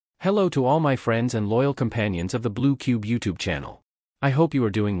Hello to all my friends and loyal companions of the Blue Cube YouTube channel. I hope you are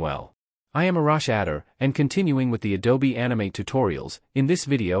doing well. I am Arash Attar, and continuing with the Adobe Animate tutorials, in this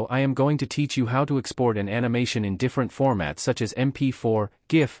video I am going to teach you how to export an animation in different formats such as MP4,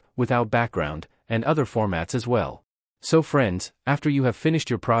 GIF, without background, and other formats as well. So friends, after you have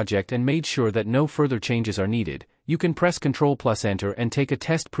finished your project and made sure that no further changes are needed, you can press Ctrl Enter and take a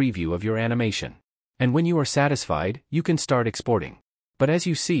test preview of your animation. And when you are satisfied, you can start exporting. But as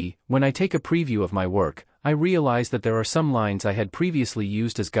you see, when I take a preview of my work, I realize that there are some lines I had previously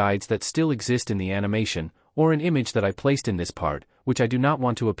used as guides that still exist in the animation, or an image that I placed in this part, which I do not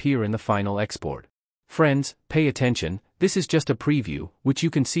want to appear in the final export. Friends, pay attention, this is just a preview, which you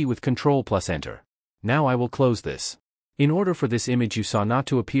can see with Ctrl Enter. Now I will close this. In order for this image you saw not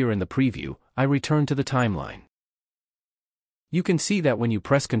to appear in the preview, I return to the timeline. You can see that when you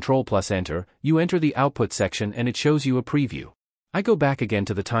press Ctrl Enter, you enter the output section and it shows you a preview. I go back again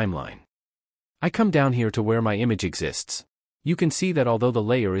to the timeline. I come down here to where my image exists. You can see that although the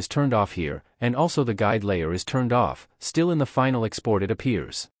layer is turned off here, and also the guide layer is turned off, still in the final export it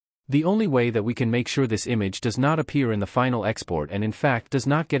appears. The only way that we can make sure this image does not appear in the final export and in fact does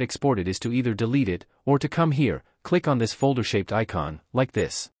not get exported is to either delete it, or to come here, click on this folder-shaped icon, like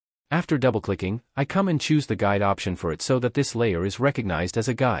this. After double-clicking, I come and choose the guide option for it so that this layer is recognized as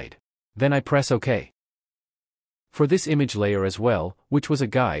a guide. Then I press OK. For this image layer as well, which was a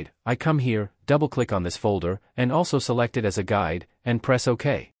guide, I come here, double-click on this folder, and also select it as a guide, and press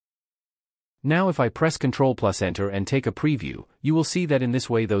OK. Now if I press Ctrl Enter and take a preview, you will see that in this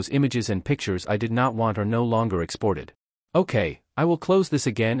way those images and pictures I did not want are no longer exported. OK, I will close this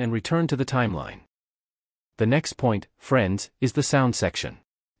again and return to the timeline. The next point, friends, is the sound section.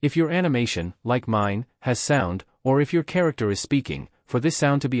 If your animation, like mine, has sound, or if your character is speaking, for this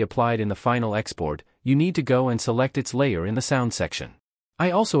sound to be applied in the final export, you need to go and select its layer in the sound section.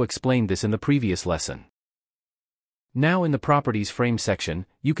 I also explained this in the previous lesson. Now in the Properties Frame section,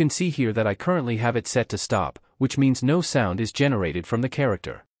 you can see here that I currently have it set to stop, which means no sound is generated from the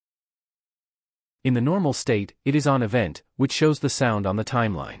character. In the normal state, it is on Event, which shows the sound on the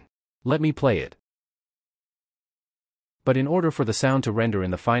timeline. Let me play it. But in order for the sound to render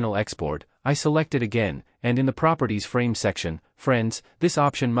in the final export, I select it again, and in the Properties Frame section, friends, this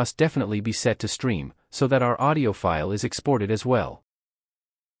option must definitely be set to Stream, so that our audio file is exported as well.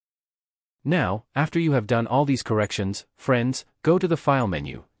 Now, after you have done all these corrections, friends, go to the File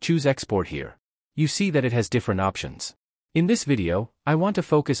menu, choose Export here. You see that it has different options. In this video, I want to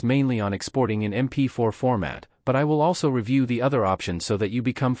focus mainly on exporting in MP4 format, but I will also review the other options so that you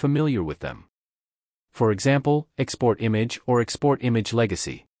become familiar with them. For example, Export Image or Export Image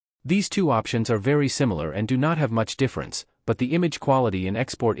Legacy. These two options are very similar and do not have much difference, but the image quality in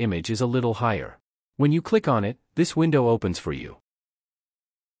Export Image is a little higher. When you click on it, this window opens for you.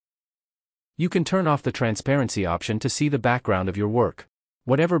 You can turn off the transparency option to see the background of your work.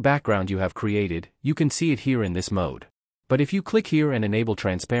 Whatever background you have created, you can see it here in this mode. But if you click here and enable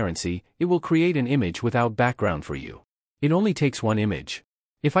transparency, it will create an image without background for you. It only takes one image.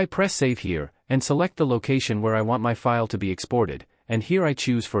 If I press Save here, and select the location where I want my file to be exported, and here I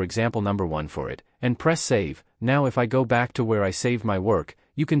choose for example number 1 for it, and press Save, now if I go back to where I saved my work,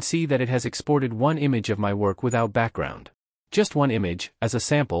 you can see that it has exported one image of my work without background. Just one image, as a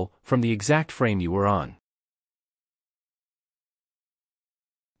sample, from the exact frame you were on.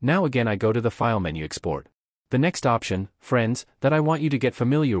 Now again I go to the File menu Export. The next option, friends, that I want you to get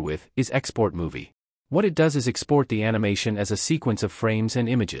familiar with, is Export Movie. What it does is export the animation as a sequence of frames and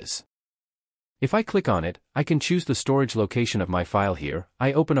images. If I click on it, I can choose the storage location of my file here,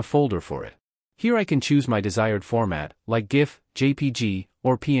 I open a folder for it. Here I can choose my desired format, like GIF, JPG,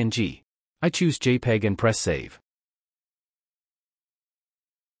 or PNG. I choose JPEG and press Save.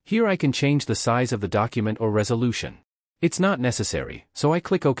 Here I can change the size of the document or resolution. It's not necessary, so I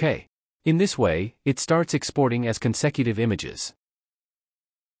click OK. In this way, it starts exporting as consecutive images.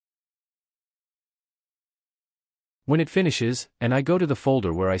 When it finishes, and I go to the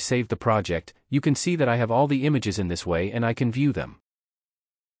folder where I saved the project, you can see that I have all the images in this way and I can view them.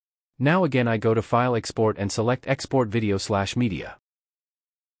 Now again I go to File Export and select Export Video/Media.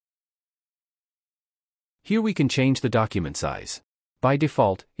 Here we can change the document size. By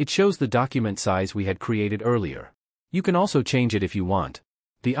default, it shows the document size we had created earlier. You can also change it if you want.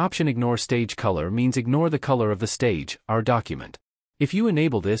 The option Ignore Stage Color means ignore the color of the stage, our document. If you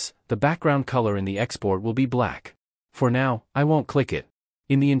enable this, the background color in the export will be black. For now, I won't click it.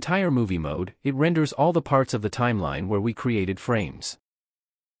 In the entire movie mode, it renders all the parts of the timeline where we created frames.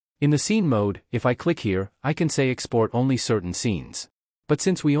 In the scene mode, if I click here, I can say export only certain scenes. But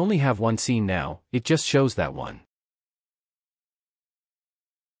since we only have one scene now, it just shows that one.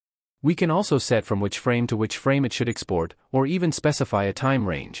 We can also set from which frame to which frame it should export, or even specify a time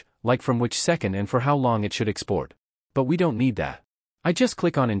range, like from which second and for how long it should export. But we don't need that. I just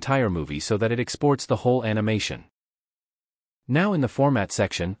click on Entire Movie so that it exports the whole animation. Now in the Format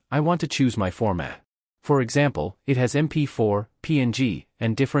section, I want to choose my format. For example, it has MP4, PNG,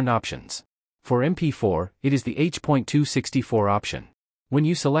 and different options. For MP4, it is the H.264 option. When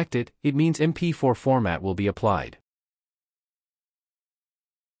you select it, it means MP4 format will be applied.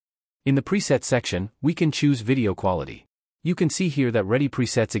 In the Preset section, we can choose video quality. You can see here that ready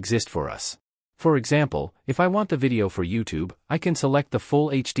presets exist for us. For example, if I want the video for YouTube, I can select the Full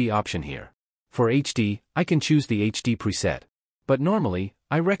HD option here. For HD, I can choose the HD preset. But normally,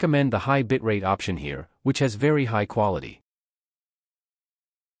 I recommend the high bitrate option here, which has very high quality.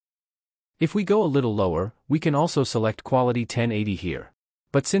 If we go a little lower, we can also select quality 1080 here.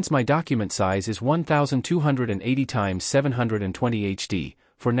 But since my document size is 1280 x 720 HD,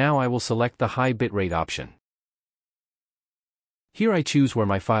 for now I will select the high bitrate option. Here I choose where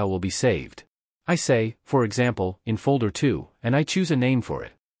my file will be saved. I say, for example, in folder 2, and I choose a name for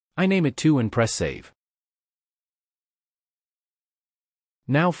it. I name it 2 and press save.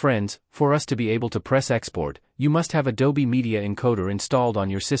 Now friends, for us to be able to press export, you must have Adobe Media Encoder installed on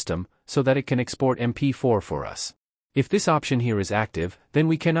your system, so that it can export MP4 for us. If this option here is active, then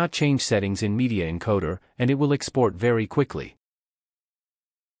we cannot change settings in Media Encoder, and it will export very quickly.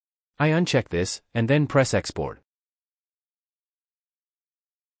 I uncheck this, and then press export.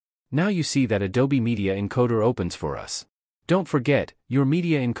 Now you see that Adobe Media Encoder opens for us. Don't forget, your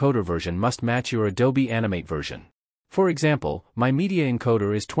Media Encoder version must match your Adobe Animate version. For example, my Media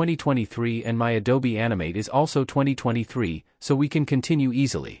Encoder is 2023 and my Adobe Animate is also 2023, so we can continue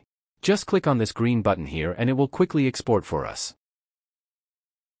easily. Just click on this green button here and it will quickly export for us.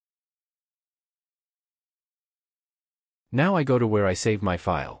 Now I go to where I saved my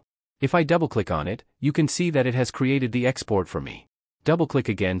file. If I double-click on it, you can see that it has created the export for me. Double-click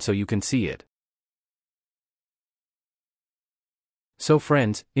again so you can see it. So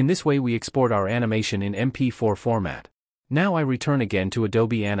friends, in this way we export our animation in MP4 format. Now I return again to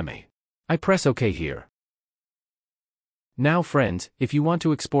Adobe Animate. I press OK here. Now friends, if you want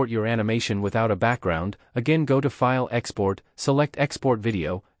to export your animation without a background, again go to File Export, select Export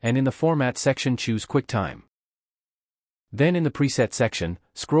Video, and in the Format section choose QuickTime. Then in the Preset section,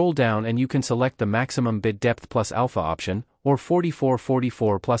 scroll down and you can select the maximum bit depth plus alpha option, or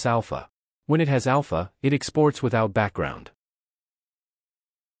 4444 plus alpha. When it has alpha, it exports without background.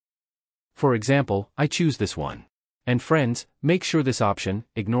 For example, I choose this one. And friends, make sure this option,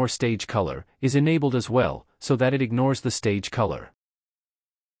 Ignore Stage Color, is enabled as well, so that it ignores the stage color.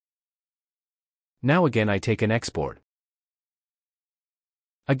 Now again I take an export.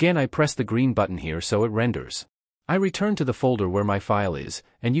 Again I press the green button here so it renders. I return to the folder where my file is,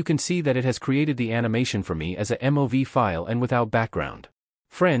 and you can see that it has created the animation for me as a MOV file and without background.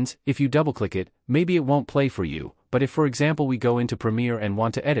 Friends, if you double-click it, maybe it won't play for you, but if for example we go into Premiere and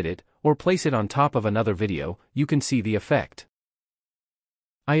want to edit it, or place it on top of another video, you can see the effect.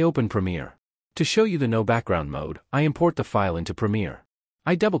 I open Premiere. To show you the no background mode, I import the file into Premiere.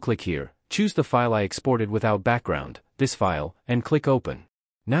 I double-click here, choose the file I exported without background, this file, and click Open.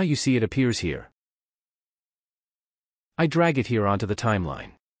 Now you see it appears here. I drag it here onto the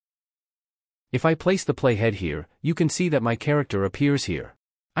timeline. If I place the playhead here, you can see that my character appears here.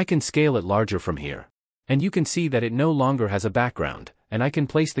 I can scale it larger from here. And you can see that it no longer has a background, and I can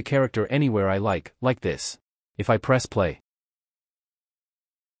place the character anywhere I like this. If I press play.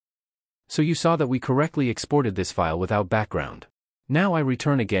 So you saw that we correctly exported this file without background. Now I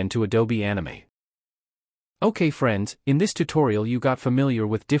return again to Adobe Animate. Okay friends, in this tutorial you got familiar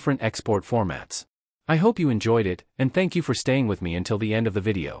with different export formats. I hope you enjoyed it, and thank you for staying with me until the end of the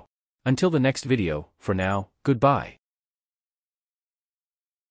video. Until the next video, for now, goodbye.